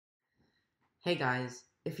Hey guys,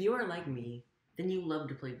 if you are like me, then you love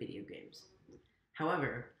to play video games.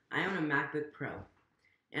 However, I own a MacBook Pro,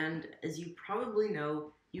 and as you probably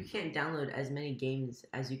know, you can't download as many games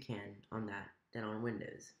as you can on that than on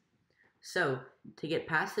Windows. So, to get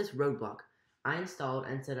past this roadblock, I installed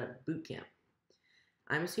and set up Bootcamp.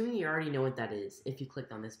 I'm assuming you already know what that is if you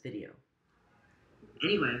clicked on this video.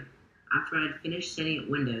 Anyway, after I had finished setting up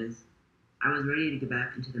Windows, I was ready to get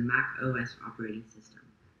back into the macOS operating system.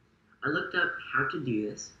 I looked up how to do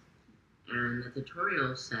this, and the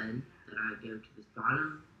tutorial said that I go to this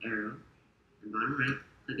bottom arrow, the bottom right,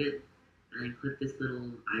 click it, and then click this little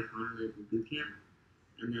icon labeled Bootcamp,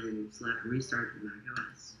 and then select Restart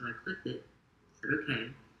macOS. So I clicked it, said OK,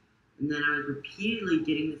 and then I was repeatedly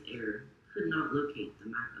getting this error, could not locate the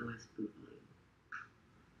macOS Boot Volume.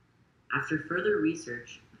 After further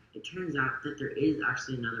research, it turns out that there is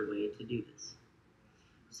actually another way to do this.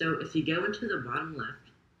 So if you go into the bottom left,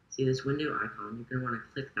 see this window icon, you're going to want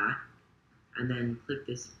to click that, and then click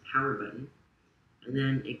this power button, and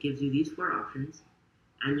then it gives you these four options,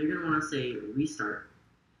 and you're going to want to say restart.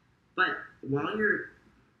 But while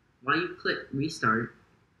you click restart,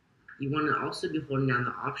 you want to also be holding down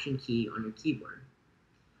the option key on your keyboard,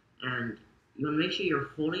 and you want to make sure you're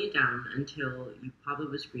holding it down until you pop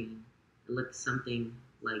up a screen that looks something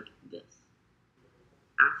like this.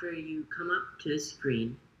 After you come up to this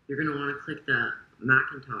screen, you're going to want to click the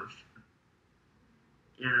Macintosh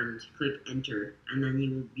and click enter, and then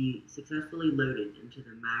you will be successfully loaded into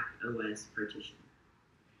the macOS partition.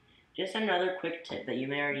 Just another quick tip that you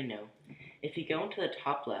may already know. If you go into the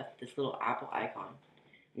top left, this little Apple icon,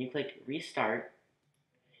 and you click restart,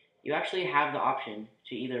 you actually have the option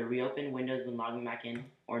to either reopen Windows when logging back in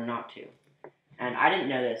or not to. And I didn't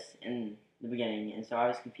know this in the beginning, and so I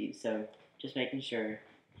was confused, so just making sure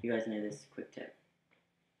you guys know this quick tip.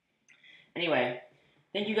 Anyway,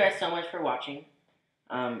 thank you guys so much for watching.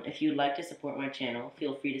 If you'd like to support my channel,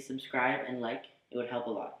 feel free to subscribe and like. It would help a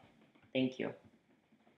lot. Thank you.